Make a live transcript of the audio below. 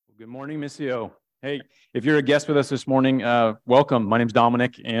Good morning, Missio. Hey, if you're a guest with us this morning, welcome. My name's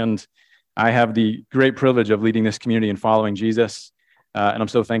Dominic, and I have the great privilege of leading this community and following Jesus. And I'm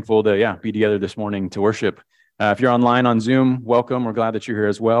so thankful to, be together this morning to worship. If you're online on Zoom, welcome. We're glad that you're here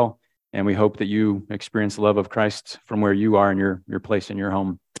as well. And we hope that you experience the love of Christ from where you are in your place in your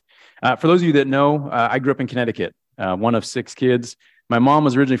home. For those of you that know, I grew up in Connecticut, one of 6 kids. My mom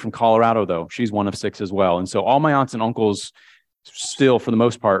was originally from Colorado, though. She's one of 6 as well. And so all my aunts and uncles still, for the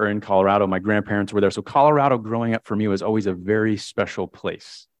most part, are in Colorado. My grandparents were there. So Colorado growing up for me was always a very special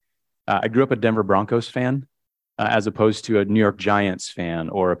place. I grew up a Denver Broncos fan as opposed to a New York Giants fan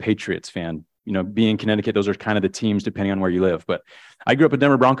or a Patriots fan. You know, being in Connecticut, those are kind of the teams depending on where you live. But I grew up a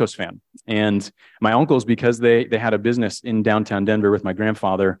Denver Broncos fan. And my uncles, because they had a business in downtown Denver with my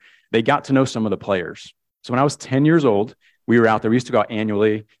grandfather, they got to know some of the players. So when I was 10 years old, we were out there. We used to go out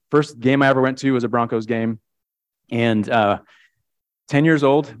annually. First game I ever went to was a Broncos game. And 10 years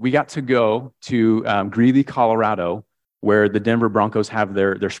old, we got to go to Greeley, Colorado, where the Denver Broncos have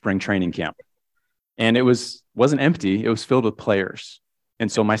their spring training camp. And it wasn't empty. It was filled with players.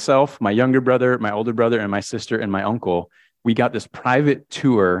 And so myself, my younger brother, my older brother, and my sister and my uncle, we got this private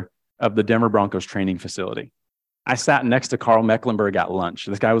tour of the Denver Broncos training facility. I sat next to Carl Mecklenburg at lunch.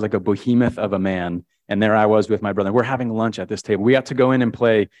 This guy was like a behemoth of a man. And there I was with my brother. We're having lunch at this table. We got to go in and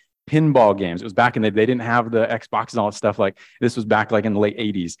play pinball games. It was back in they didn't have the Xbox and all that stuff. Like this was back like in the late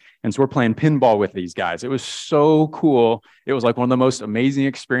 80s. And so we're playing pinball with these guys. It was so cool. It was like one of the most amazing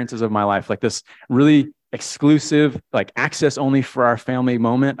experiences of my life. Like this really exclusive, like access only for our family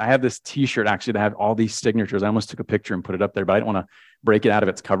moment. I have this t-shirt actually that had all these signatures. I almost took a picture and put it up there, but I didn't want to break it out of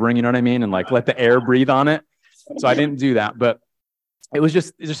its covering. You know what I mean? And like let the air breathe on it. So I didn't do that, but it's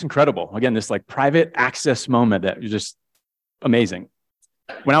just incredible. Again, this like private access moment that was just amazing.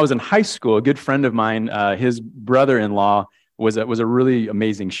 When I was in high school, a good friend of mine, his brother-in-law was a really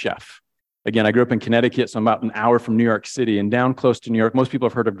amazing chef. Again, I grew up in Connecticut, so I'm about an hour from New York City, and down close to New York, most people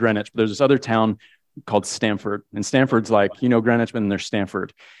have heard of Greenwich, but there's this other town called Stamford. And Stamford's like, you know, Greenwich, but then there's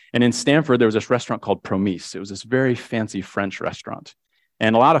Stamford. And in Stamford, there was this restaurant called Promise. It was this very fancy French restaurant.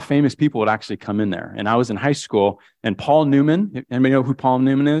 And a lot of famous people would actually come in there. And I was in high school, and Paul Newman, anybody know who Paul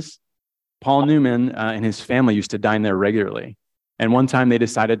Newman is? Paul Newman and his family used to dine there regularly. And one time they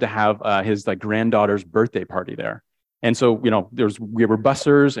decided to have his like granddaughter's birthday party there. And so, you know, we were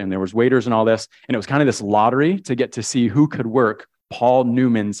bussers and there was waiters and all this. And it was kind of this lottery to get to see who could work Paul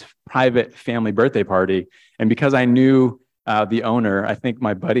Newman's private family birthday party. And because I knew the owner, I think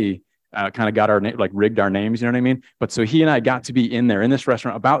my buddy kind of got our name, like rigged our names, you know what I mean? But so he and I got to be in there in this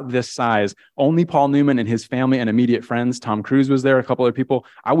restaurant about this size. Only Paul Newman and his family and immediate friends. Tom Cruise was there, a couple other people.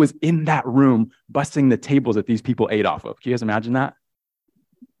 I was in that room busting the tables that these people ate off of. Can you guys imagine that?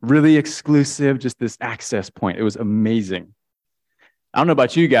 Really exclusive, just this access point. It was amazing. I don't know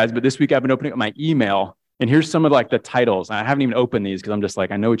about you guys, but this week I've been opening up my email, and here's some of like the titles. I haven't even opened these because I'm just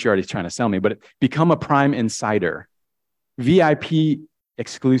like, I know what you're already trying to sell me, but become a Prime Insider, VIP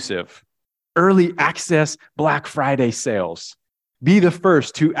exclusive, early access Black Friday sales, be the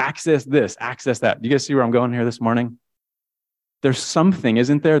first to access this, access that. Do you guys see where I'm going here this morning? There's something,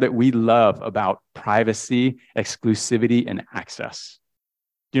 isn't there, that we love about privacy, exclusivity, and access.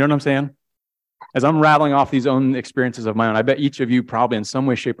 Do you know what I'm saying? As I'm rattling off these own experiences of my own, I bet each of you probably in some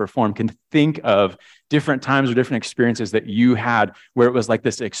way, shape, or form can think of different times or different experiences that you had where it was like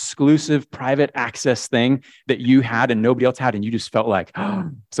this exclusive private access thing that you had and nobody else had. And you just felt like,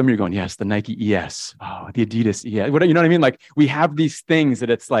 oh, some of you are going, yes, the Nike ES, oh, the Adidas ES. You know what I mean? Like we have these things that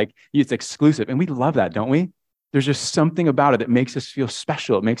it's like, it's exclusive. And we love that, don't we? There's just something about it that makes us feel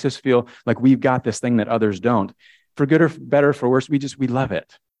special. It makes us feel like we've got this thing that others don't. For good or better, for worse, we love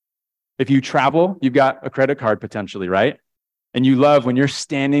it. If you travel, you've got a credit card potentially, right? And you love when you're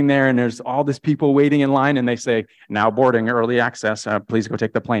standing there and there's all these people waiting in line and they say, now boarding, early access, please go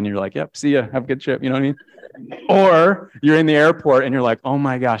take the plane. And you're like, yep, see ya, have a good trip. You know what I mean? Or you're in the airport and you're like, oh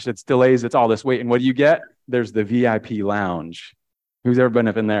my gosh, it's delays, it's all this wait. And what do you get? There's the VIP lounge. Who's ever been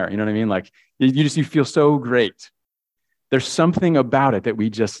up in there? You know what I mean? Like you feel so great. There's something about it that we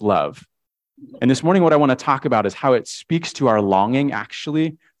just love. And this morning, what I want to talk about is how it speaks to our longing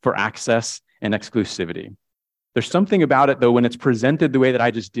actually for access and exclusivity. There's something about it, though, when it's presented the way that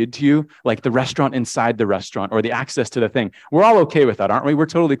I just did to you, like the restaurant inside the restaurant or the access to the thing. We're all okay with that, aren't we? We're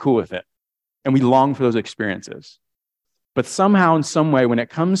totally cool with it. And we long for those experiences. But somehow, in some way, when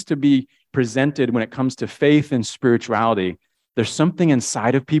it comes to be presented, when it comes to faith and spirituality, there's something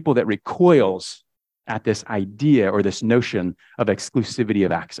inside of people that recoils at this idea or this notion of exclusivity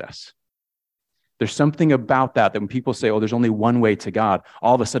of access. There's something about that when people say, oh, there's only one way to God,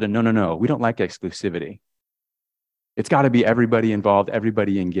 all of a sudden, no, we don't like exclusivity. It's got to be everybody involved,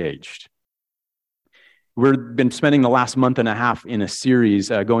 everybody engaged. We've been spending the last month and a half in a series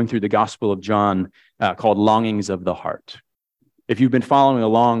going through the Gospel of John called Longings of the Heart. If you've been following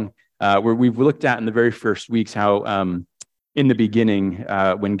along, where we've looked at in the very first weeks how in the beginning,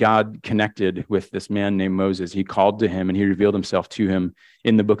 when God connected with this man named Moses, he called to him and he revealed himself to him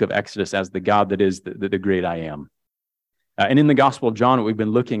in the book of Exodus as the God that is the great I am. And in the Gospel of John, what we've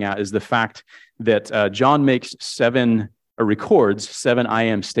been looking at is the fact that John records seven I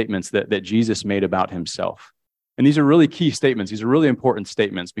am statements that Jesus made about himself. And these are really key statements. These are really important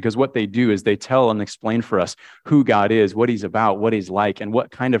statements because what they do is they tell and explain for us who God is, what he's about, what he's like, and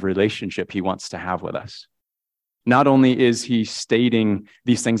what kind of relationship he wants to have with us. Not only is he stating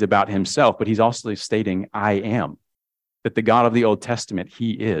these things about himself, but he's also stating, I am. That the God of the Old Testament,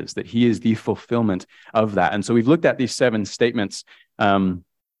 he is. That he is the fulfillment of that. And so we've looked at these seven statements,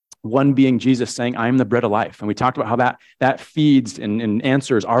 one being Jesus saying, I am the bread of life. And we talked about how that feeds and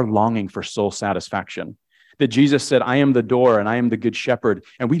answers our longing for soul satisfaction. That Jesus said, I am the door and I am the good shepherd.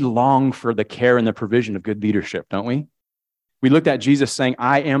 And we long for the care and the provision of good leadership, don't we? We looked at Jesus saying,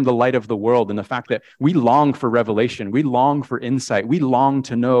 I am the light of the world, and the fact that we long for revelation, we long for insight, we long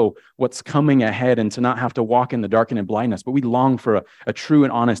to know what's coming ahead and to not have to walk in the dark and in blindness, but we long for a true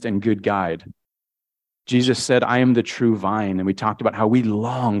and honest and good guide. Jesus said, I am the true vine, and we talked about how we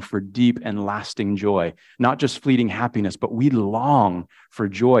long for deep and lasting joy, not just fleeting happiness, but we long for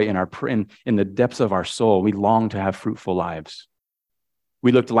joy in the depths of our soul. We long to have fruitful lives.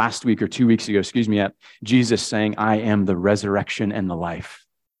 We looked last week or 2 weeks ago, at Jesus saying, I am the resurrection and the life.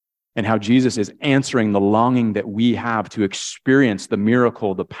 And how Jesus is answering the longing that we have to experience the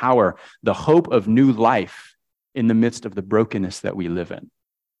miracle, the power, the hope of new life in the midst of the brokenness that we live in.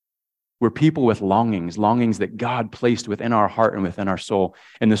 We're people with longings that God placed within our heart and within our soul.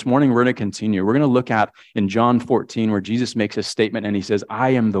 And this morning, we're going to continue. We're going to look at in John 14, where Jesus makes a statement and he says, I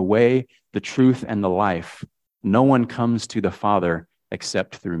am the way, the truth, and the life. No one comes to the Father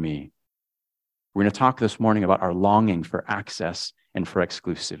except through me. We're going to talk this morning about our longing for access and for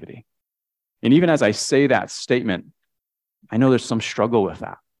exclusivity. And even as I say that statement, I know there's some struggle with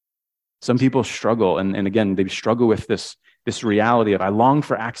that. Some people struggle, and again, they struggle with this reality of I long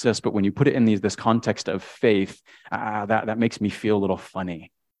for access, but when you put it in this context of faith, that makes me feel a little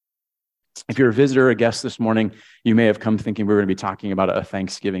funny. If you're a visitor or a guest this morning, you may have come thinking we're going to be talking about a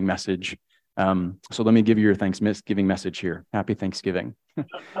Thanksgiving message. So let me give you your Thanksgiving message here. Happy Thanksgiving.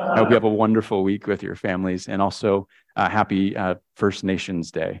 I hope you have a wonderful week with your families, and also happy First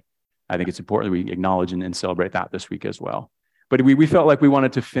Nations Day. I think it's important that we acknowledge and celebrate that this week as well. But we felt like we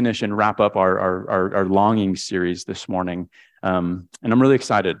wanted to finish and wrap up our longing series this morning. And I'm really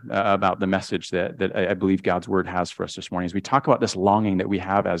excited about the message that I believe God's word has for us this morning as we talk about this longing that we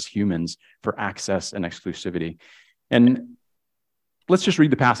have as humans for access and exclusivity. And let's just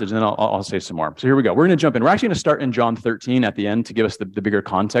read the passage and then I'll say some more. So here we go. We're going to jump in. We're actually going to start in John 13 at the end to give us the bigger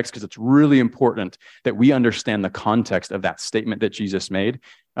context, because it's really important that we understand the context of that statement that Jesus made,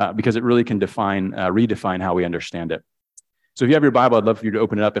 because it really can redefine how we understand it. So if you have your Bible, I'd love for you to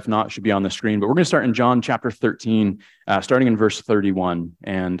open it up. If not, it should be on the screen. But we're going to start in John chapter 13, starting in verse 31.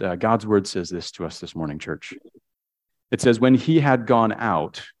 And God's word says this to us this morning, church. It says, when he had gone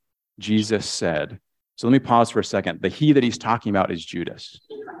out, Jesus said, so let me pause for a second. The he that he's talking about is Judas,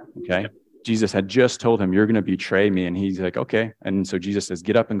 okay? Jesus had just told him, you're going to betray me. And he's like, okay. And so Jesus says,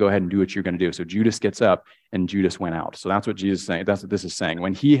 get up and go ahead and do what you're going to do. So Judas gets up and Judas went out. So that's what Jesus is saying. That's what this is saying.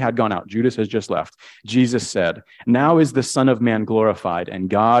 When he had gone out, Judas has just left. Jesus said, now is the Son of Man glorified, and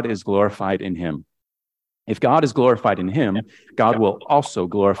God is glorified in him. If God is glorified in him, God will also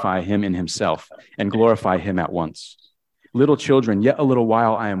glorify him in himself and glorify him at once. Little children, yet a little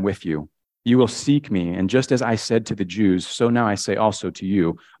while I am with you. You will seek me, and just as I said to the Jews, so now I say also to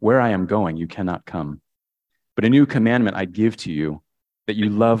you, where I am going, you cannot come. But a new commandment I give to you, that you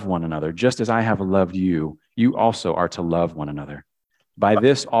love one another. Just as I have loved you, you also are to love one another. By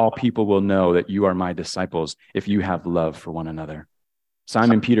this, all people will know that you are my disciples, if you have love for one another.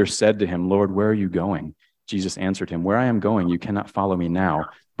 Simon Peter said to him, Lord, where are you going? Jesus answered him, where I am going, you cannot follow me now,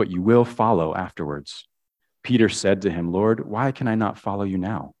 but you will follow afterwards. Peter said to him, Lord, why can I not follow you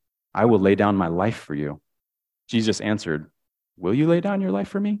now? I will lay down my life for you. Jesus answered, will you lay down your life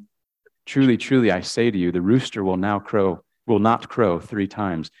for me? Truly, truly, I say to you, the rooster will not crow 3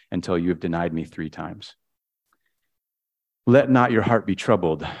 times until you have denied me 3 times. Let not your heart be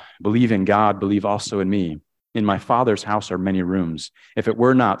troubled. Believe in God, believe also in me. In my Father's house are many rooms. If it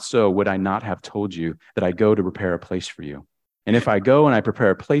were not so, would I not have told you that I go to prepare a place for you? And if I go and I prepare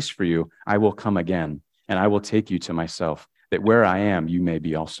a place for you, I will come again, and I will take you to myself, that where I am, you may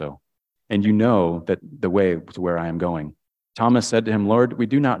be also. and you know that the way to where I am going." Thomas said to him, "Lord, we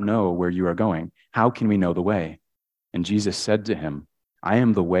do not know where you are going. How can we know the way?" And Jesus said to him, "I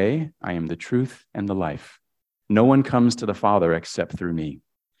am the way, I am the truth, and the life. No one comes to the Father except through me.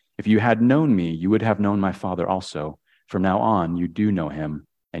 If you had known me, you would have known my Father also. From now on, you do know him,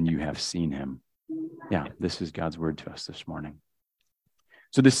 and you have seen him." Yeah, this is God's word to us this morning.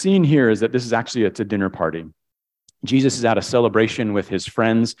 So the scene here is that this is actually, it's a dinner party. Jesus is at a celebration with his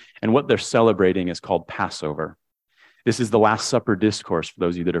friends, and what they're celebrating is called Passover. This is the Last Supper discourse for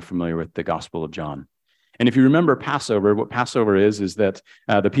those of you that are familiar with the Gospel of John. And if you remember Passover, what Passover is that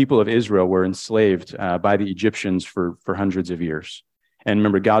the people of Israel were enslaved by the Egyptians for hundreds of years. And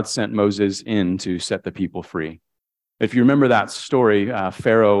remember, God sent Moses in to set the people free. If you remember that story,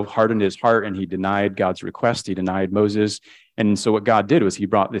 Pharaoh hardened his heart and he denied God's request. He denied Moses. And so what God did was he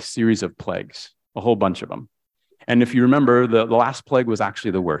brought this series of plagues, a whole bunch of them. And if you remember, the last plague was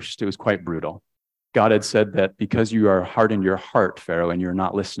actually the worst. It was quite brutal. God had said that because you are hardened your heart, Pharaoh, and you're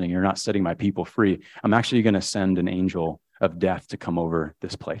not listening, you're not setting my people free, I'm actually going to send an angel of death to come over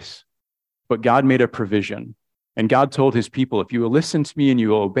this place. But God made a provision. And God told his people, if you will listen to me and you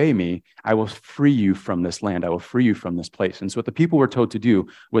will obey me, I will free you from this land. I will free you from this place. And so what the people were told to do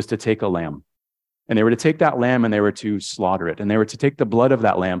was to take a lamb. And they were to take that lamb and they were to slaughter it. And they were to take the blood of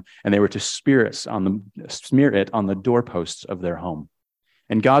that lamb and they were to smear it on the doorposts of their home.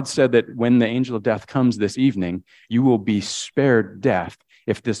 And God said that when the angel of death comes this evening, you will be spared death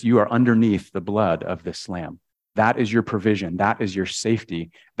if you are underneath the blood of this lamb. That is your provision. That is your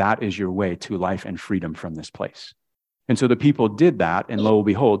safety. That is your way to life and freedom from this place. And so the people did that, and lo and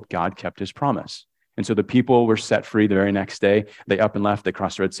behold, God kept his promise. And so the people were set free the very next day. They up and left, they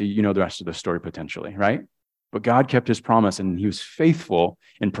crossed the Red Sea. You know the rest of the story potentially, right? But God kept his promise, and he was faithful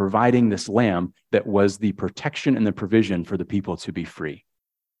in providing this lamb that was the protection and the provision for the people to be free.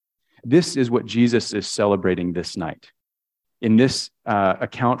 This is what Jesus is celebrating this night. In this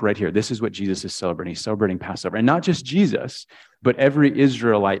account right here, this is what Jesus is celebrating. He's celebrating Passover. And not just Jesus, but every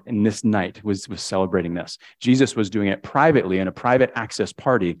Israelite in this night was celebrating this. Jesus was doing it privately in a private access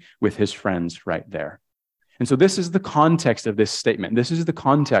party with his friends right there. And so this is the context of this statement. This is the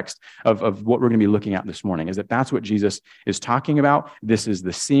context of what we're going to be looking at this morning, is that that's what Jesus is talking about. This is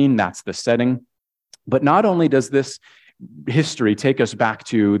the scene. That's the setting. But not only does this history take us back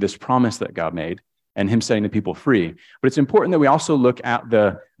to this promise that God made and him setting the people free, but it's important that we also look at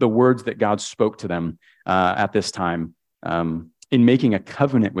the words that God spoke to them at this time in making a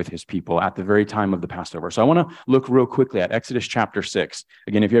covenant with his people at the very time of the Passover. So I want to look real quickly at Exodus chapter 6.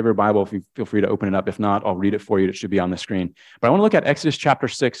 Again, if you have your Bible, feel free to open it up. If not, I'll read it for you. It should be on the screen. But I want to look at Exodus chapter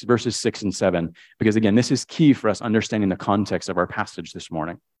 6, verses 6 and 7, because again, this is key for us understanding the context of our passage this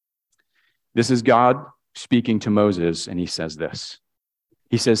morning. This is God speaking to Moses, and he says this.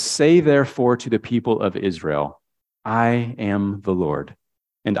 He says, "Say therefore to the people of Israel, I am the Lord,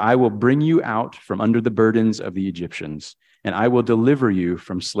 and I will bring you out from under the burdens of the Egyptians, and I will deliver you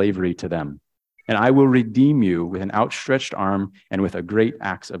from slavery to them. And I will redeem you with an outstretched arm and with a great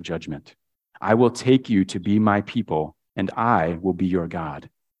axe of judgment. I will take you to be my people, and I will be your God.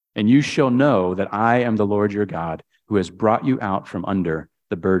 And you shall know that I am the Lord your God, who has brought you out from under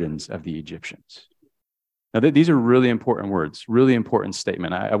the burdens of the Egyptians." Now, these are really important words, really important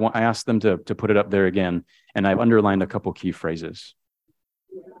statement. I asked them to put it up there again, and I've underlined a couple key phrases.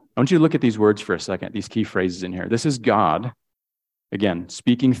 I want you to look at these words for a second, these key phrases in here. This is God, again,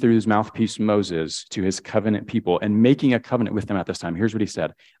 speaking through his mouthpiece Moses to his covenant people and making a covenant with them at this time. Here's what he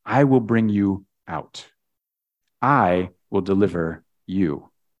said: I will bring you out. I will deliver you.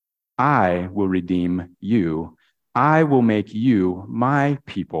 I will redeem you. I will make you my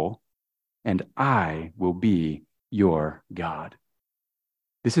people, and I will be your God.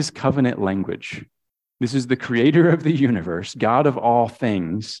 This is covenant language. This is the creator of the universe, God of all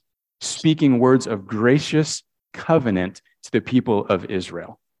things, speaking words of gracious covenant to the people of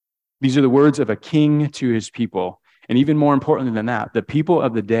Israel. These are the words of a king to his people. And even more importantly than that, the people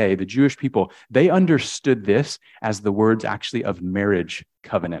of the day, the Jewish people, they understood this as the words actually of marriage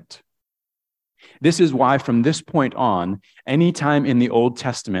covenant. This is why from this point on, anytime in the Old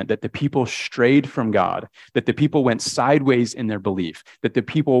Testament that the people strayed from God, that the people went sideways in their belief, that the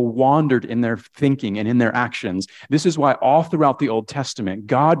people wandered in their thinking and in their actions, this is why all throughout the Old Testament,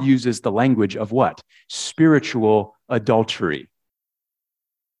 God uses the language of what? Spiritual adultery.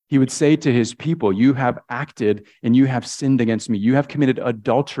 He would say to his people, you have acted and you have sinned against me. You have committed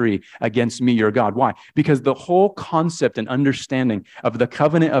adultery against me, your God. Why? Because the whole concept and understanding of the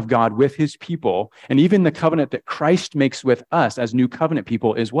covenant of God with his people, and even the covenant that Christ makes with us as new covenant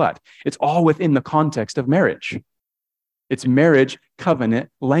people, is what? It's all within the context of marriage. It's marriage covenant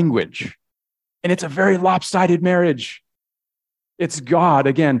language. And it's a very lopsided marriage. It's God,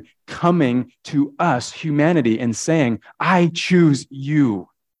 again, coming to us, humanity, and saying, I choose you.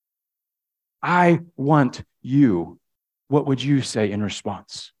 I want you. What would you say in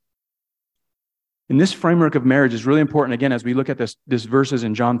response? And this framework of marriage is really important, again, as we look at this verses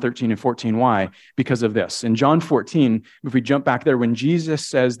in John 13 and 14. Why? Because of this. In John 14, if we jump back there, when Jesus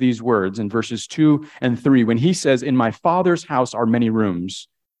says these words in verses 2 and 3, when he says, in my Father's house are many rooms,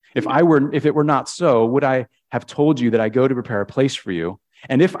 if it were not so, would I have told you that I go to prepare a place for you?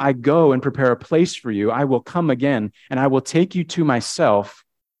 And if I go and prepare a place for you, I will come again and I will take you to myself,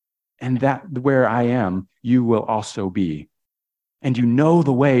 and that where I am, you will also be. And you know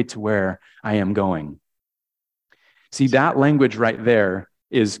the way to where I am going. See, that language right there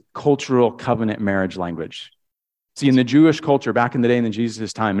is cultural covenant marriage language. See, in the Jewish culture back in the day in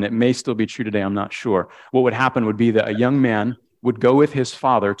Jesus' time, and it may still be true today, I'm not sure, what would happen would be that a young man would go with his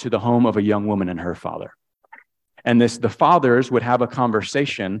father to the home of a young woman and her father. And the fathers would have a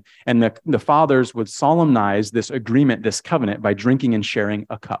conversation, and the fathers would solemnize this agreement, this covenant, by drinking and sharing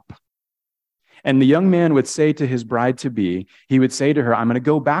a cup. And the young man would say to his bride-to-be, he would say to her, I'm going to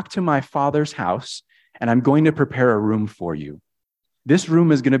go back to my father's house, and I'm going to prepare a room for you. This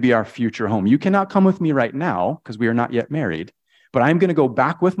room is going to be our future home. You cannot come with me right now because we are not yet married, but I'm going to go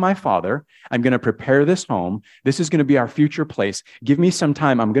back with my father. I'm going to prepare this home. This is going to be our future place. Give me some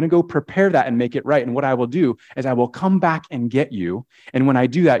time. I'm going to go prepare that and make it right. And what I will do is I will come back and get you. And when I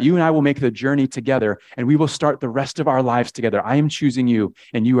do that, you and I will make the journey together, and we will start the rest of our lives together. I am choosing you,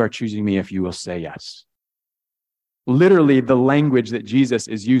 and you are choosing me if you will say yes. Literally the language that Jesus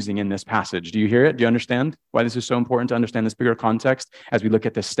is using in this passage. Do you hear it? Do you understand why this is so important to understand this bigger context as we look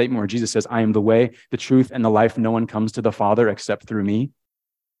at this statement where Jesus says, I am the way, the truth, and the life. No one comes to the Father except through me.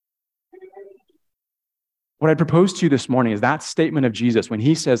 What I propose to you this morning is that statement of Jesus when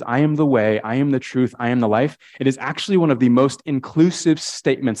he says, I am the way, I am the truth, I am the life. It is actually one of the most inclusive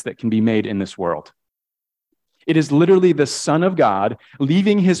statements that can be made in this world. It is literally the Son of God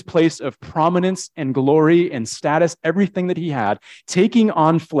leaving his place of prominence and glory and status, everything that he had, taking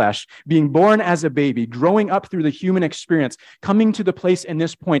on flesh, being born as a baby, growing up through the human experience, coming to the place in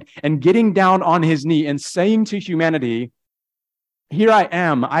this point and getting down on his knee and saying to humanity, here I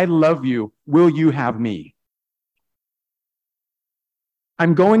am, I love you, will you have me?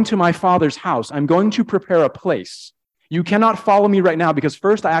 I'm going to my Father's house. I'm going to prepare a place. You cannot follow me right now because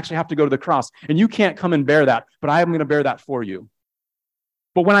first I actually have to go to the cross, and you can't come and bear that, but I am going to bear that for you.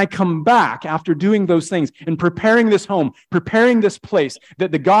 But when I come back after doing those things and preparing this home, preparing this place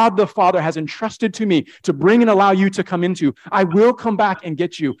that the God the Father has entrusted to me to bring and allow you to come into, I will come back and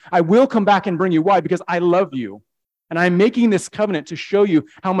get you. I will come back and bring you. Why? Because I love you. And I'm making this covenant to show you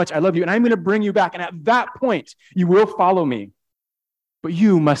how much I love you. And I'm going to bring you back. And at that point, you will follow me. But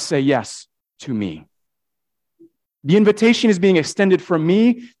you must say yes to me. The invitation is being extended from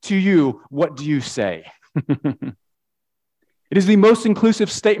me to you. What do you say? It is the most inclusive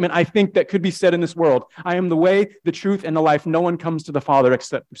statement, I think, that could be said in this world. I am the way, the truth, and the life. No one comes to the Father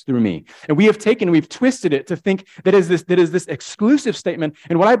except through me. And we've twisted it to think that is this exclusive statement.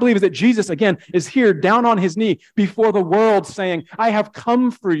 And what I believe is that Jesus, again, is here down on his knee before the world saying, I have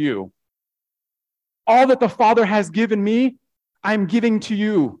come for you. All that the Father has given me, I'm giving to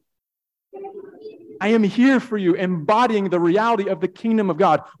you. I am here for you, embodying the reality of the kingdom of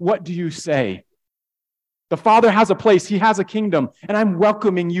God. What do you say? The Father has a place. He has a kingdom, and I'm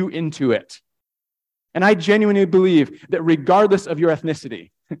welcoming you into it. And I genuinely believe that regardless of your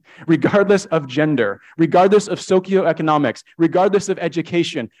ethnicity, regardless of gender, regardless of socioeconomics, regardless of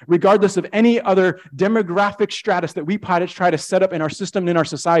education, regardless of any other demographic stratus that we try to set up in our system and in our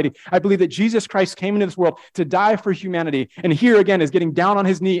society, I believe that Jesus Christ came into this world to die for humanity. And here again is getting down on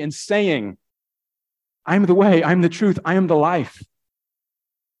his knee and saying, I'm the way, I'm the truth, I am the life.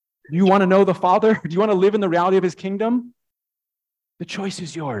 Do you want to know the Father? Do you want to live in the reality of his kingdom? The choice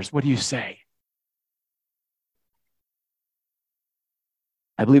is yours. What do you say?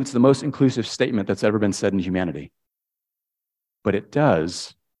 I believe it's the most inclusive statement that's ever been said in humanity. But it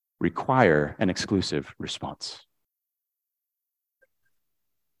does require an exclusive response.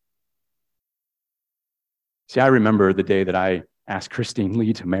 See, I remember the day that I asked Christine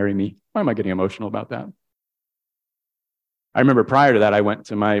Lee to marry me. Why am I getting emotional about that? I remember prior to that, I went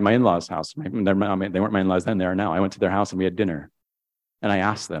to my in-laws' house. They weren't my in-laws then, they are now. I went to their house and we had dinner. And I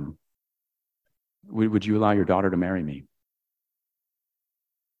asked them, would you allow your daughter to marry me?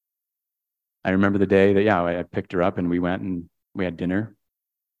 I remember the day that, I picked her up and we went and we had dinner.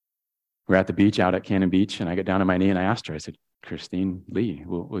 We were at the beach out at Cannon Beach, and I got down on my knee and I asked her, I said, Christine Lee,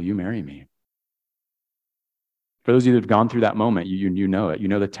 will you marry me? For those of you that have gone through that moment, you know it. You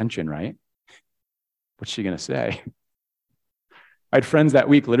know the tension, right? What's she going to say? I had friends that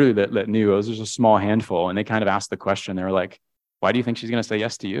week literally that knew. It was just a small handful, and they kind of asked the question. They were like, why do you think she's going to say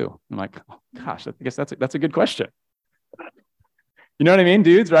yes to you? I'm like, oh, gosh, I guess that's a good question. You know what I mean,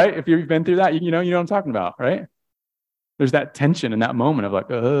 dudes, right? If you've been through that, you know what I'm talking about, right? There's that tension in that moment of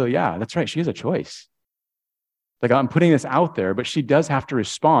like, oh, yeah, that's right. She has a choice. Like, I'm putting this out there, but she does have to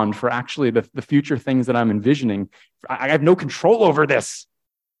respond for actually the future things that I'm envisioning. I have no control over this.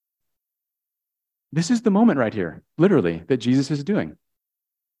 This is the moment right here, literally, that Jesus is doing.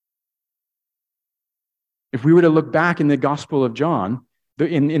 If we were to look back in the Gospel of John,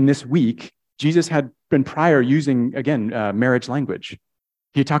 in this week, Jesus had been prior using, again, marriage language.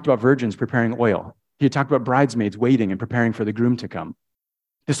 He talked about virgins preparing oil. He had talked about bridesmaids waiting and preparing for the groom to come.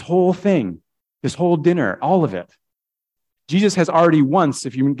 This whole thing, this whole dinner, all of it. Jesus has already once,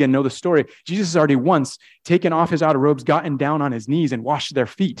 if you again know the story, Jesus has already once taken off his outer robes, gotten down on his knees and washed their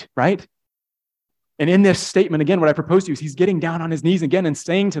feet, right? And in this statement, again, what I propose to you is he's getting down on his knees again and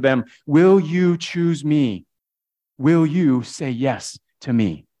saying to them, will you choose me? Will you say yes to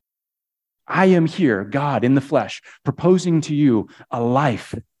me? I am here, God in the flesh, proposing to you a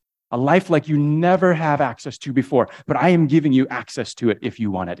life like you never have access to before, but I am giving you access to it if you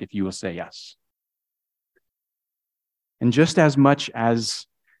want it, if you will say yes. And just as much as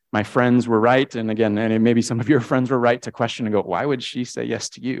my friends were right, and again, and maybe some of your friends were right to question and go, why would she say yes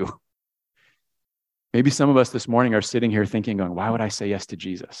to you? Maybe some of us this morning are sitting here thinking, going, why would I say yes to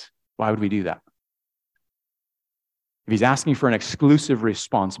Jesus? Why would we do that? If he's asking for an exclusive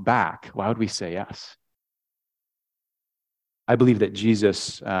response back, why would we say yes? I believe that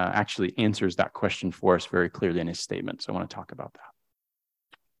Jesus actually answers that question for us very clearly in his statement. So I want to talk about that.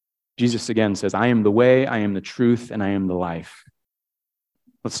 Jesus again says, I am the way, I am the truth, and I am the life.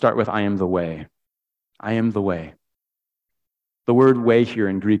 Let's start with I am the way. I am the way. The word way here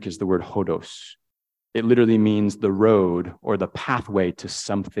in Greek is the word hodos. It literally means the road or the pathway to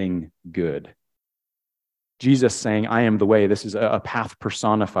something good. Jesus saying, I am the way. This is a path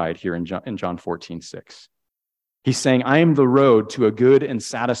personified here in John 14:6. He's saying, I am the road to a good and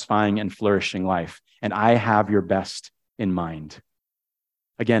satisfying and flourishing life, and I have your best in mind.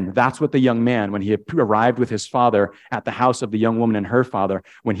 Again, that's what the young man, when he arrived with his father at the house of the young woman and her father,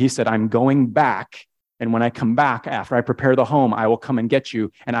 when he said, I'm going back, and when I come back, after I prepare the home, I will come and get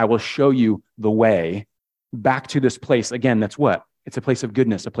you, and I will show you the way back to this place. Again, that's what? It's a place of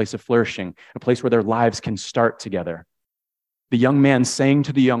goodness, a place of flourishing, a place where their lives can start together. The young man saying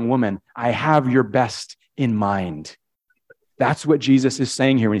to the young woman, I have your best in mind. That's what Jesus is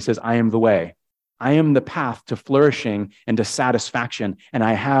saying here when he says, I am the way. I am the path to flourishing and to satisfaction, and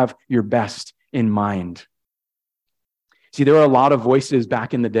I have your best in mind. See, there were a lot of voices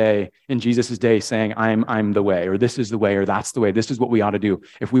back in the day, in Jesus' day, saying, I'm the way, or this is the way, or that's the way. This is what we ought to do.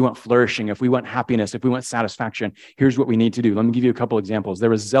 If we want flourishing, if we want happiness, if we want satisfaction, here's what we need to do. Let me give you a couple examples. There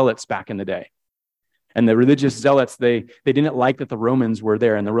were zealots back in the day. And the religious zealots, they didn't like that the Romans were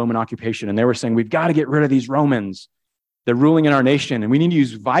there in the Roman occupation. And they were saying, we've got to get rid of these Romans. They're ruling in our nation, and we need to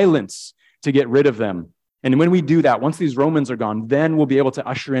use violence to get rid of them. And when we do that, once these Romans are gone, then we'll be able to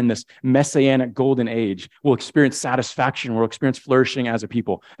usher in this messianic golden age. We'll experience satisfaction. We'll experience flourishing as a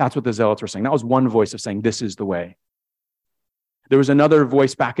people. That's what the zealots were saying. That was one voice of saying, this is the way. There was another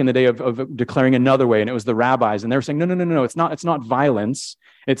voice back in the day of declaring another way, and it was the rabbis. And they were saying, no, it's not violence.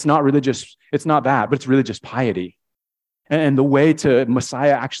 It's not religious. It's not that, but it's religious piety. And the way to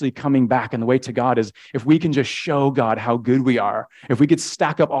Messiah actually coming back and the way to God is if we can just show God how good we are, if we could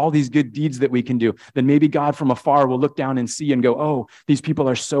stack up all these good deeds that we can do, then maybe God from afar will look down and see and go, oh, these people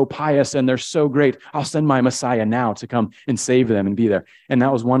are so pious and they're so great. I'll send my Messiah now to come and save them and be there. And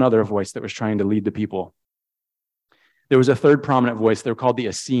that was one other voice that was trying to lead the people. There was a third prominent voice. They were called the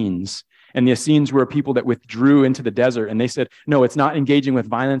Essenes. And the Essenes were people that withdrew into the desert. And they said, no, it's not engaging with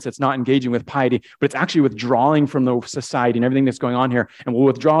violence. It's not engaging with piety, but it's actually withdrawing from the society and everything that's going on here. And we'll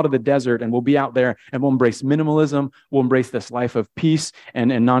withdraw to the desert and we'll be out there and we'll embrace minimalism. We'll embrace this life of peace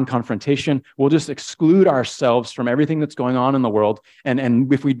and non-confrontation. We'll just exclude ourselves from everything that's going on in the world.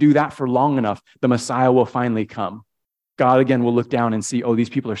 And if we do that for long enough, the Messiah will finally come. God, again, will look down and see, oh, these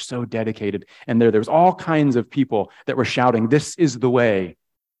people are so dedicated. And there was all kinds of people that were shouting, this is the way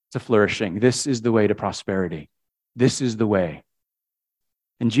to flourishing. This is the way to prosperity. This is the way.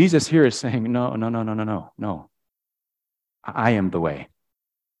 And Jesus here is saying, no. I am the way.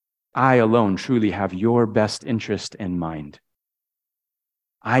 I alone truly have your best interest in mind.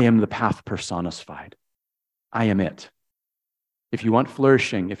 I am the path personified. I am it. If you want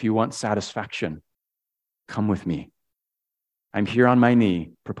flourishing, if you want satisfaction, come with me. I'm here on my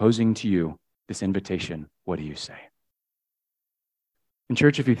knee proposing to you this invitation. What do you say? In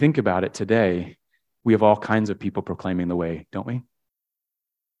church, if you think about it today, we have all kinds of people proclaiming the way, don't we?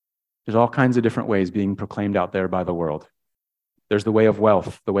 There's all kinds of different ways being proclaimed out there by the world. There's the way of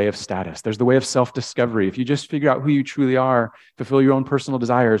wealth, the way of status. There's the way of self-discovery. If you just figure out who you truly are, fulfill your own personal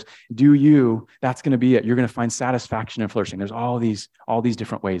desires, do you, that's going to be it. You're going to find satisfaction and flourishing. There's all these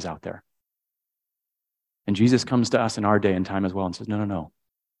different ways out there. And Jesus comes to us in our day and time as well and says, no.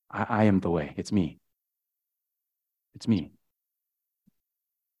 I am the way. It's me. It's me.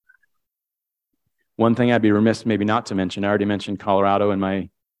 One thing I'd be remiss maybe not to mention, I already mentioned Colorado in my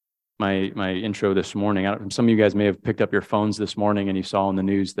intro this morning. Some of you guys may have picked up your phones this morning and you saw in the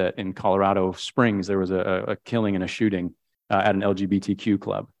news that in Colorado Springs, there was a killing and a shooting at an LGBTQ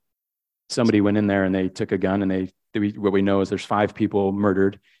club. Somebody went in there and they took a gun and what we know is there's 5 people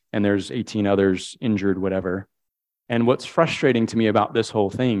murdered and there's 18 others injured, whatever. And what's frustrating to me about this whole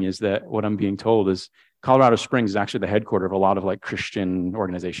thing is that what I'm being told is Colorado Springs is actually the headquarters of a lot of like Christian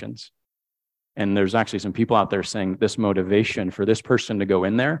organizations. And there's actually some people out there saying this motivation for this person to go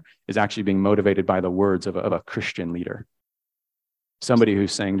in there is actually being motivated by the words of a Christian leader. Somebody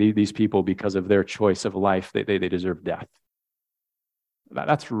who's saying these people, because of their choice of life, they deserve death.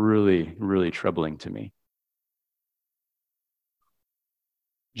 That's really, really troubling to me.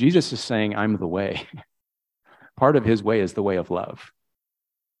 Jesus is saying, I'm the way. Part of his way is the way of love.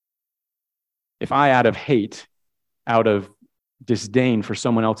 If I, out of hate, out of disdain for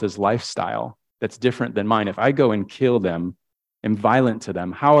someone else's lifestyle that's different than mine, if I go and kill them, am violent to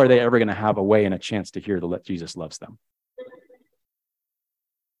them, how are they ever going to have a way and a chance to hear that Jesus loves them?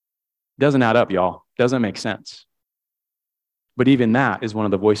 Doesn't add up, y'all. Doesn't make sense. But even that is one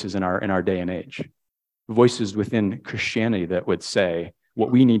of the voices in our day and age. Voices within Christianity that would say, what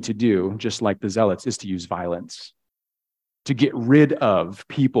we need to do, just like the Zealots, is to use violence to get rid of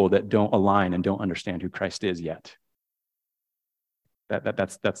people that don't align and don't understand who Christ is yet.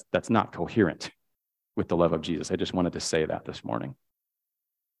 That's not coherent with the love of Jesus. I just wanted to say that this morning.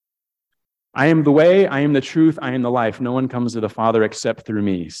 I am the way, I am the truth, I am the life. No one comes to the Father except through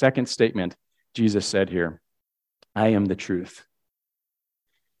me. Second statement, Jesus said here, I am the truth.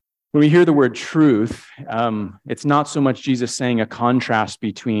 When we hear the word truth, it's not so much Jesus saying a contrast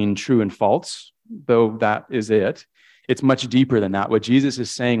between true and false, though that is it. It's much deeper than that. What Jesus is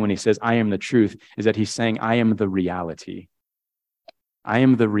saying when he says, I am the truth, is that he's saying, I am the reality. I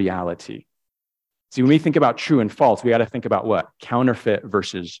am the reality. See, when we think about true and false, we got to think about what? Counterfeit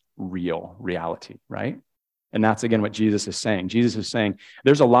versus real reality, right? And that's, again, what Jesus is saying. Jesus is saying,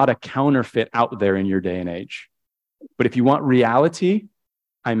 there's a lot of counterfeit out there in your day and age. But if you want reality,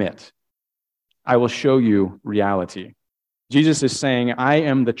 I'm it. I will show you reality. Jesus is saying, I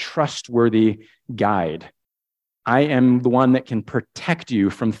am the trustworthy guide. I am the one that can protect you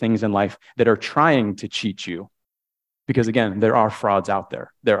from things in life that are trying to cheat you. Because again, there are frauds out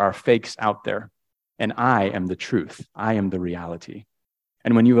there. There are fakes out there. And I am the truth. I am the reality.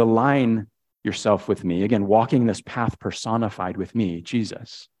 And when you align yourself with me, again, walking this path personified with me,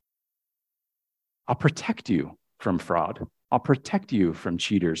 Jesus, I'll protect you from fraud. I'll protect you from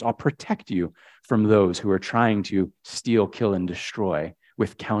cheaters. I'll protect you from those who are trying to steal, kill, and destroy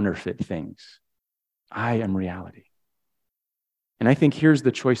with counterfeit things. I am reality. And I think here's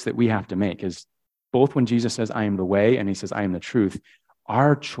the choice that we have to make is both when Jesus says, I am the way, and he says, I am the truth,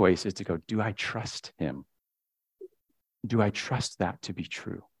 our choice is to go, do I trust him? Do I trust that to be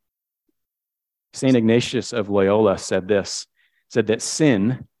true? St. Ignatius of Loyola said that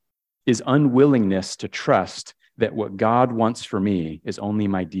sin is unwillingness to trust that what God wants for me is only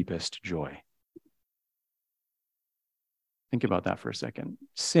my deepest joy. Think about that for a second.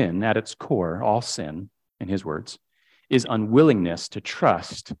 Sin, at its core, all sin, in his words, is unwillingness to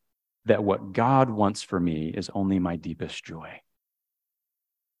trust that what God wants for me is only my deepest joy.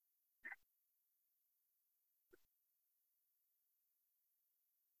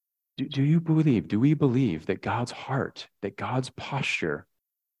 Do we believe that God's heart, that God's posture,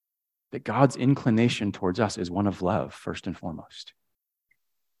 that God's inclination towards us is one of love, first and foremost?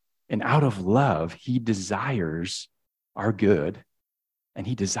 And out of love, he desires our good, and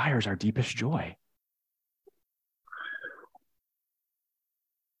he desires our deepest joy.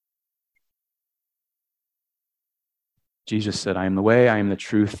 Jesus said, I am the way, I am the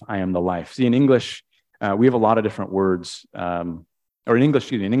truth, I am the life. See, in English, we have a lot of different words, or in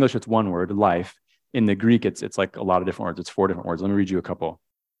English, it's one word, life. In the Greek, it's like a lot of different words. It's 4 different words. Let me read you a couple.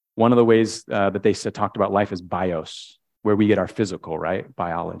 One of the ways that they talked about life is bios, where we get our physical, right?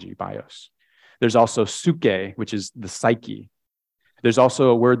 Biology, bios. There's also psyche, which is the psyche. There's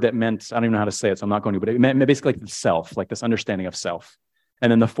also a word that meant, I don't even know how to say it, so I'm not going to, but it meant basically like the self, like this understanding of self.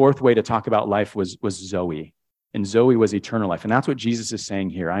 And then the 4th way to talk about life was Zoe. And Zoe was eternal life. And that's what Jesus is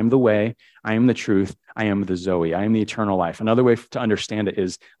saying here. I am the way, I am the truth, I am the Zoe, I am the eternal life. Another way to understand it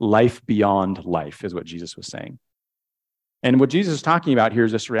is life beyond life, is what Jesus was saying. And what Jesus is talking about here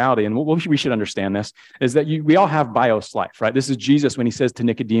is this reality, and we should understand this, is that we all have bios life, right? This is Jesus when he says to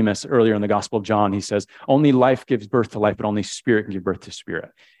Nicodemus earlier in the Gospel of John, he says, only life gives birth to life, but only spirit can give birth to spirit.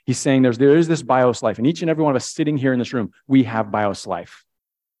 He's saying there is this bios life, and each and every one of us sitting here in this room, we have bios life.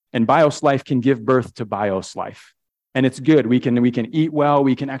 And bios life can give birth to bios life. And it's good. We can eat well,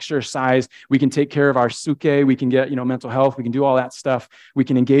 we can exercise, we can take care of our suke, we can get, mental health, we can do all that stuff. We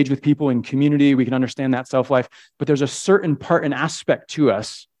can engage with people in community, we can understand that self-life. But there's a certain part and aspect to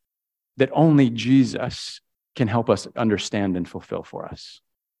us that only Jesus can help us understand and fulfill for us.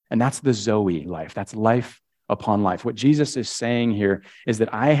 And that's the Zoe life. That's life upon life. What Jesus is saying here is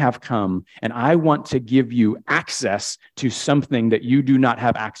that I have come and I want to give you access to something that you do not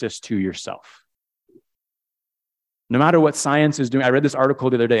have access to yourself. No matter what science is doing, I read this article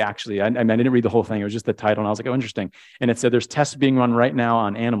the other day, actually. I didn't read the whole thing. It was just the title. And I was like, oh, interesting. And it said there's tests being run right now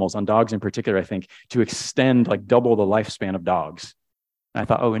on animals, on dogs in particular, I think, to extend, like double the lifespan of dogs. And I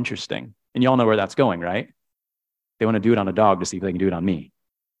thought, oh, interesting. And you all know where that's going, right? They want to do it on a dog to see if they can do it on me.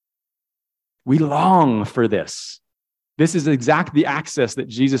 We long for this. This is exactly the access that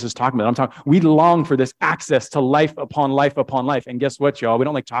Jesus is talking about. We long for this access to life upon life upon life. And guess what, y'all? We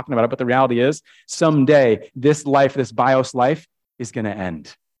don't like talking about it, but the reality is someday this life, this bios life is going to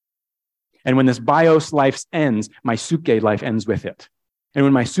end. And when this bios life ends, my suke life ends with it. And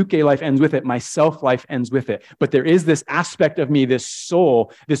when my suke life ends with it, my self life ends with it. But there is this aspect of me, this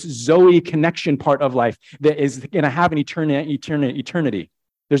soul, this Zoe connection part of life that is going to have an eternity.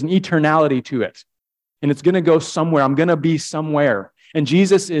 There's an eternality to it. And it's going to go somewhere. I'm going to be somewhere. And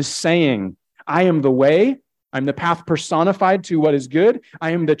Jesus is saying, I am the way. I'm the path personified to what is good.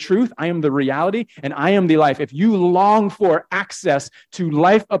 I am the truth. I am the reality. And I am the life. If you long for access to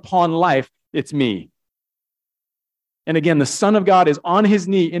life upon life, it's me. And again, the Son of God is on his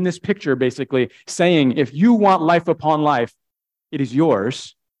knee in this picture, basically saying, if you want life upon life, it is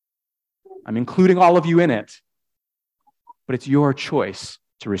yours. I'm including all of you in it. But it's your choice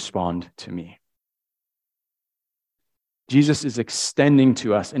to respond to me. Jesus is extending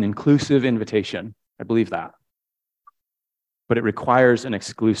to us an inclusive invitation. I believe that. But it requires an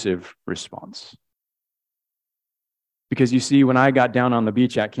exclusive response. Because you see, when I got down on the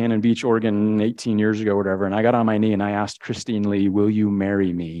beach at Cannon Beach, Oregon, 18 years ago, or whatever, and I got on my knee and I asked Christine Lee, will you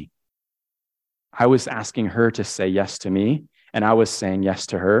marry me? I was asking her to say yes to me, and I was saying yes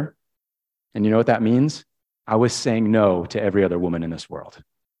to her. And you know what that means? I was saying no to every other woman in this world.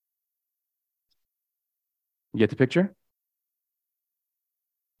 You get the picture?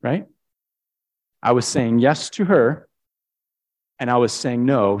 Right? I was saying yes to her, and I was saying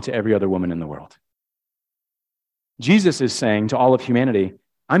no to every other woman in the world. Jesus is saying to all of humanity,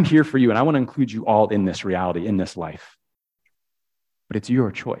 I'm here for you, and I want to include you all in this reality, in this life. But it's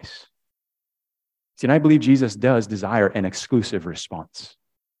your choice. See, and I believe Jesus does desire an exclusive response.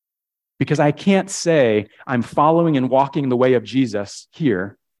 Because I can't say I'm following and walking the way of Jesus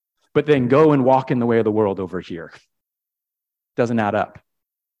here, but then go and walk in the way of the world over here. Doesn't add up.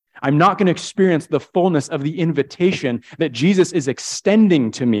 I'm not going to experience the fullness of the invitation that Jesus is extending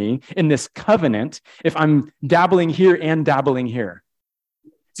to me in this covenant if I'm dabbling here and dabbling here.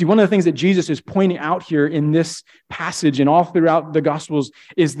 See, one of the things that Jesus is pointing out here in this passage and all throughout the Gospels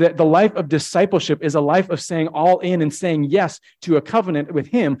is that the life of discipleship is a life of saying all in and saying yes to a covenant with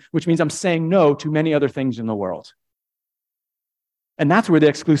him, which means I'm saying no to many other things in the world. And that's where the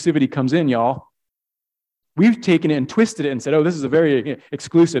exclusivity comes in, y'all. We've taken it and twisted it and said, oh, this is a very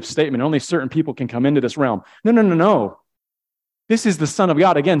exclusive statement. Only certain people can come into this realm. No. This is the Son of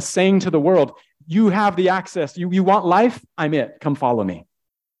God, again, saying to the world, you have the access. You want life? I'm it. Come follow me.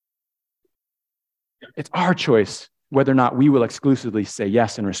 It's our choice whether or not we will exclusively say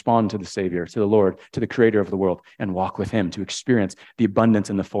yes and respond to the Savior, to the Lord, to the Creator of the world, and walk with him to experience the abundance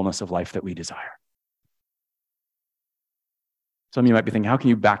and the fullness of life that we desire. Some of you might be thinking, how can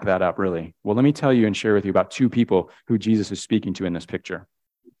you back that up, really? Well, let me tell you and share with you about two people who Jesus is speaking to in this picture.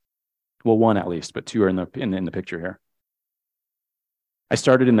 Well, one at least, but two are in the picture here. I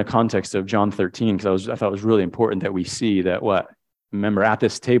started in the context of John 13 because I thought it was really important that we see that remember, at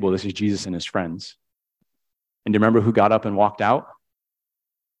this table, this is Jesus and his friends. And do you remember who got up and walked out?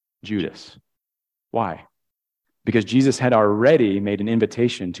 Judas. Why? Because Jesus had already made an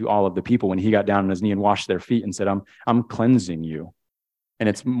invitation to all of the people when he got down on his knee and washed their feet and said, I'm cleansing you. And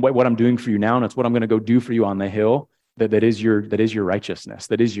it's what I'm doing for you now, and it's what I'm going to go do for you on the hill that is your righteousness,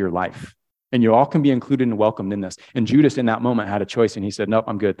 that is your life. And you all can be included and welcomed in this. And Judas in that moment had a choice, and he said, nope,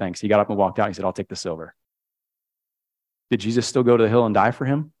 I'm good, thanks. He got up and walked out. He said, I'll take the silver. Did Jesus still go to the hill and die for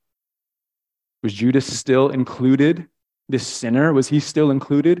him? Was Judas still included? This sinner, was he still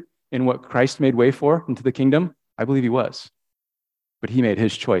included in what Christ made way for into the kingdom? I believe he was. But he made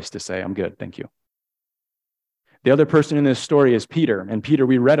his choice to say, I'm good, thank you. The other person in this story is Peter. And Peter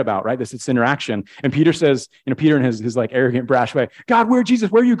we read about, right? This interaction. And Peter says, Peter in his like arrogant, brash way, God,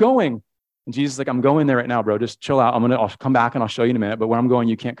 Jesus, where are you going? And Jesus is like, I'm going there right now, bro. Just chill out. I'll come back and I'll show you in a minute. But where I'm going,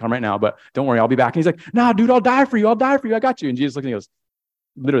 you can't come right now. But don't worry, I'll be back. And he's like, nah, dude, I'll die for you. I'll die for you. I got you. And Jesus looks and he goes,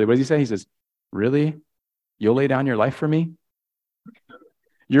 literally, what does he say? He says, really? You'll lay down your life for me?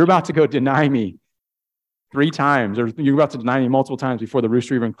 You're about to go deny me 3 times, or you're about to deny me multiple times before the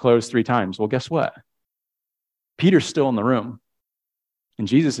rooster even closed 3 times. Well, guess what? Peter's still in the room. And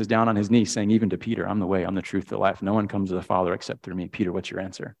Jesus is down on his knees saying, even to Peter, I'm the way, I'm the truth, the life. No one comes to the Father except through me. Peter, what's your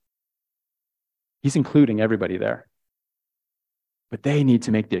answer? He's including everybody there. But they need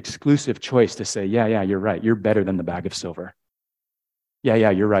to make the exclusive choice to say, yeah, you're right. You're better than the bag of silver.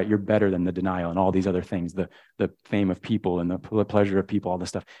 Yeah, you're right. You're better than the denial and all these other things, the fame of people and the pleasure of people, all this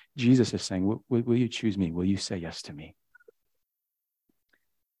stuff. Jesus is saying, will you choose me? Will you say yes to me?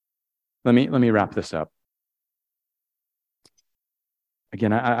 Let me wrap this up.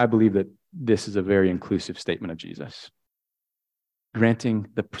 Again, I believe that this is a very inclusive statement of Jesus, granting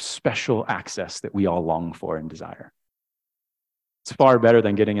the special access that we all long for and desire. It's far better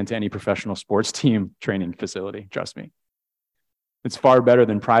than getting into any professional sports team training facility, trust me. It's far better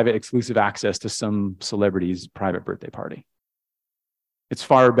than private exclusive access to some celebrity's private birthday party. It's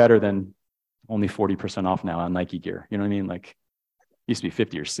far better than only 40% off now on Nike gear. You know what I mean? Like, it used to be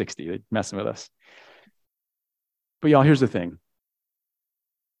 50 or 60. They're messing with us. But y'all, here's the thing.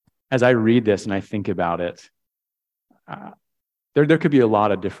 As I read this and I think about it, there could be a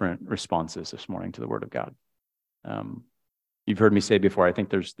lot of different responses this morning to the Word of God. You've heard me say before, I think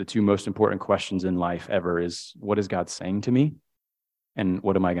there's the 2 most important questions in life ever is, what is God saying to me? And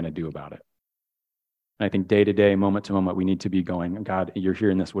what am I going to do about it? And I think day to day, moment to moment, we need to be going, God, you're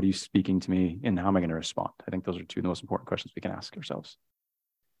hearing this. What are you speaking to me? And how am I going to respond? I think those are 2 of the most important questions we can ask ourselves.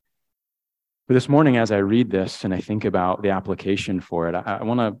 But this morning, as I read this and I think about the application for it, I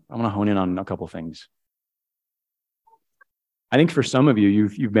want to hone in on a couple things. I think for some of you,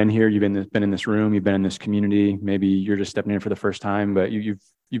 you've been here, you've been in this room, you've been in this community. Maybe you're just stepping in for the first time, but you've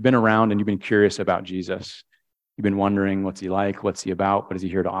been around and you've been curious about Jesus. You've been wondering, what's he like? What's he about? What is he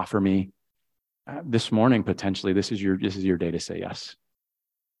here to offer me? This morning, potentially, this is your day to say yes.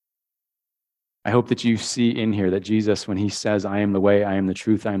 I hope that you see in here that Jesus, when he says, I am the way, I am the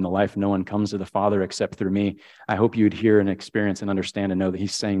truth, I am the life, no one comes to the Father except through me. I hope you'd hear and experience and understand and know that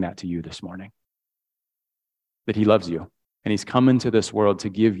he's saying that to you this morning. That he loves you. And he's come into this world to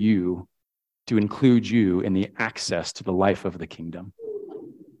give you, to include you in the access to the life of the kingdom.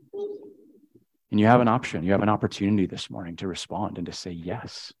 And you have an option, you have an opportunity this morning to respond and to say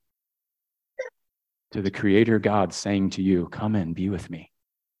yes to the Creator God saying to you, come and be with me.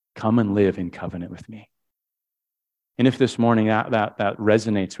 Come and live in covenant with me. And if this morning that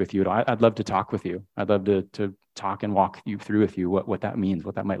resonates with you, I'd love to talk with you. I'd love to talk and walk you through with you what that means,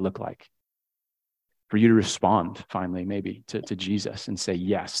 what that might look like. For you to respond finally maybe to Jesus and say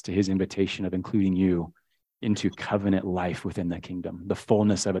yes to his invitation of including you into covenant life within the kingdom, the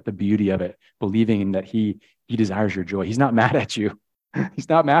fullness of it, the beauty of it, believing that he desires your joy. He's not mad at you. He's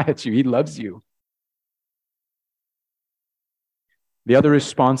not mad at you. He loves you. The other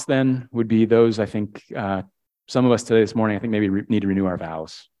response then would be those, I think, some of us today this morning, I think maybe need to renew our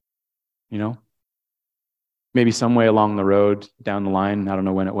vows. Maybe some way along the road, down the line, I don't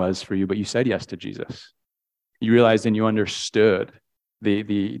know when it was for you, but you said yes to Jesus. You realized and you understood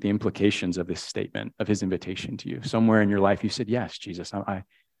the implications of this statement, of his invitation to you. Somewhere in your life, you said, yes, Jesus,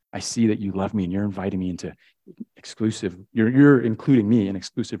 I see that you love me and you're inviting me into exclusive, you're including me in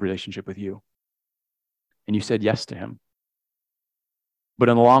exclusive relationship with you. And you said yes to him. But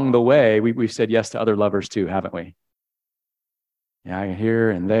along the way, we've said yes to other lovers too, haven't we? Yeah,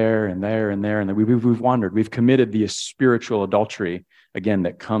 here and there and there and there. And we've wandered. We've committed the spiritual adultery, again,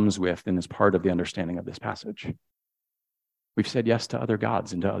 that comes with and is part of the understanding of this passage. We've said yes to other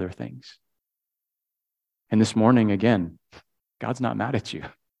gods and to other things. And this morning, again, God's not mad at you.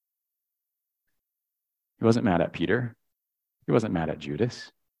 He wasn't mad at Peter. He wasn't mad at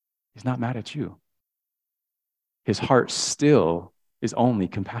Judas. He's not mad at you. His heart still is only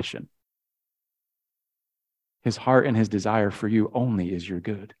compassion. His heart and his desire for you only is your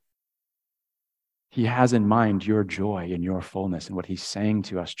good. He has in mind your joy and your fullness. And what he's saying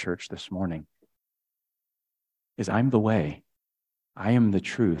to us, church, this morning is, I'm the way, I am the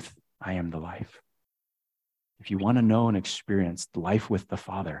truth, I am the life. If you want to know and experience life with the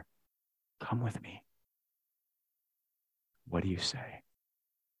Father, come with me. What do you say?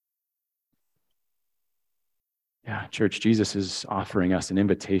 Yeah, church, Jesus is offering us an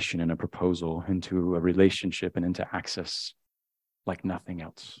invitation and a proposal into a relationship and into access like nothing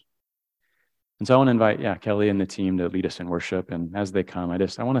else. And so I want to invite, Kelly and the team to lead us in worship. And as they come, I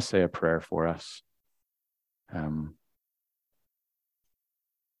want to say a prayer for us. And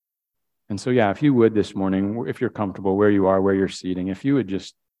so, if you would this morning, if you're comfortable where you are, where you're seating, if you would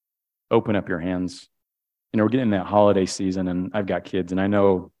just open up your hands. We're getting that holiday season, and I've got kids, and I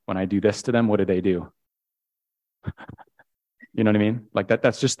know when I do this to them, what do? You know what I mean? Like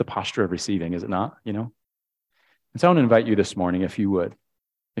that's just the posture of receiving, is it not? And so I want to invite you this morning, if you would,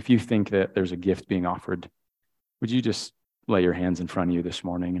 if you think that there's a gift being offered, would you just lay your hands in front of you this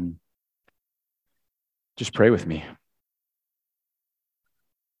morning and just pray with me?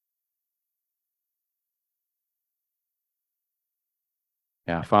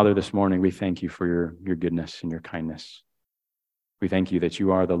 Yeah, Father, this morning we thank you for your goodness and your kindness. We thank you that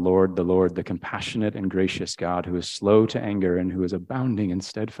you are the Lord, the compassionate and gracious God who is slow to anger and who is abounding in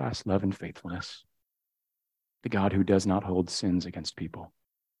steadfast love and faithfulness. The God who does not hold sins against people,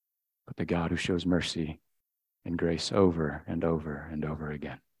 but the God who shows mercy and grace over and over and over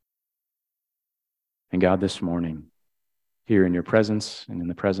again. And God, this morning, here in your presence and in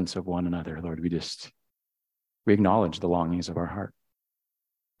the presence of one another, Lord, we acknowledge the longings of our heart.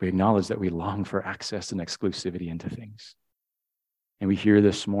 We acknowledge that we long for access and exclusivity into things. And we hear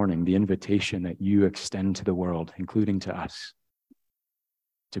this morning the invitation that you extend to the world, including to us,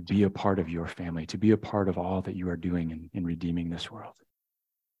 to be a part of your family, to be a part of all that you are doing in redeeming this world.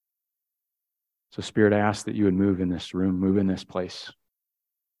 So, Spirit, I ask that you would move in this room, move in this place.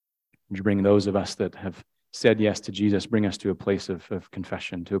 Would you bring those of us that have said yes to Jesus, bring us to a place of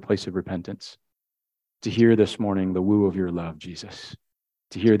confession, to a place of repentance, to hear this morning the woo of your love, Jesus,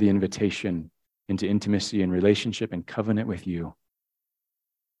 to hear the invitation into intimacy and relationship and covenant with you.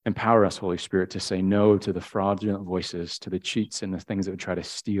 Empower us, Holy Spirit, to say no to the fraudulent voices, to the cheats and the things that would try to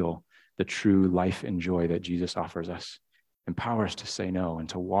steal the true life and joy that Jesus offers us. Empower us to say no and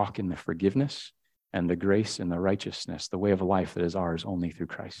to walk in the forgiveness and the grace and the righteousness, the way of life that is ours only through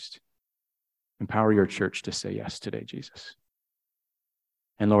Christ. Empower your church to say yes today, Jesus.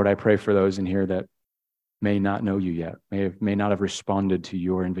 And Lord, I pray for those in here that may not know you yet, may not have responded to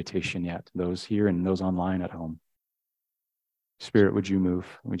your invitation yet, those here and those online at home. Spirit, would you move?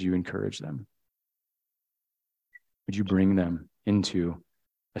 Would you encourage them? Would you bring them into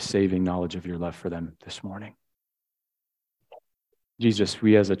a saving knowledge of your love for them this morning? Jesus,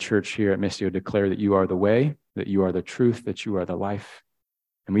 we as a church here at Missio declare that you are the way, that you are the truth, that you are the life.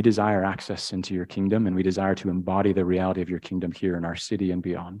 And we desire access into your kingdom, and we desire to embody the reality of your kingdom here in our city and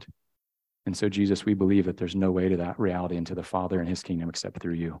beyond. And so, Jesus, we believe that there's no way to that reality and to the Father and his kingdom except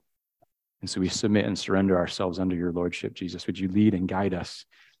through you. And so we submit and surrender ourselves under your lordship, Jesus. Would you lead and guide us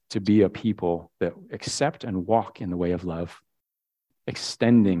to be a people that accept and walk in the way of love,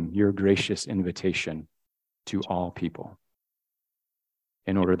 extending your gracious invitation to all people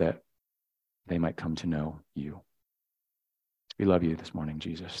in order that they might come to know you. We love you this morning,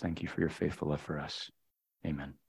 Jesus. Thank you for your faithful love for us. Amen.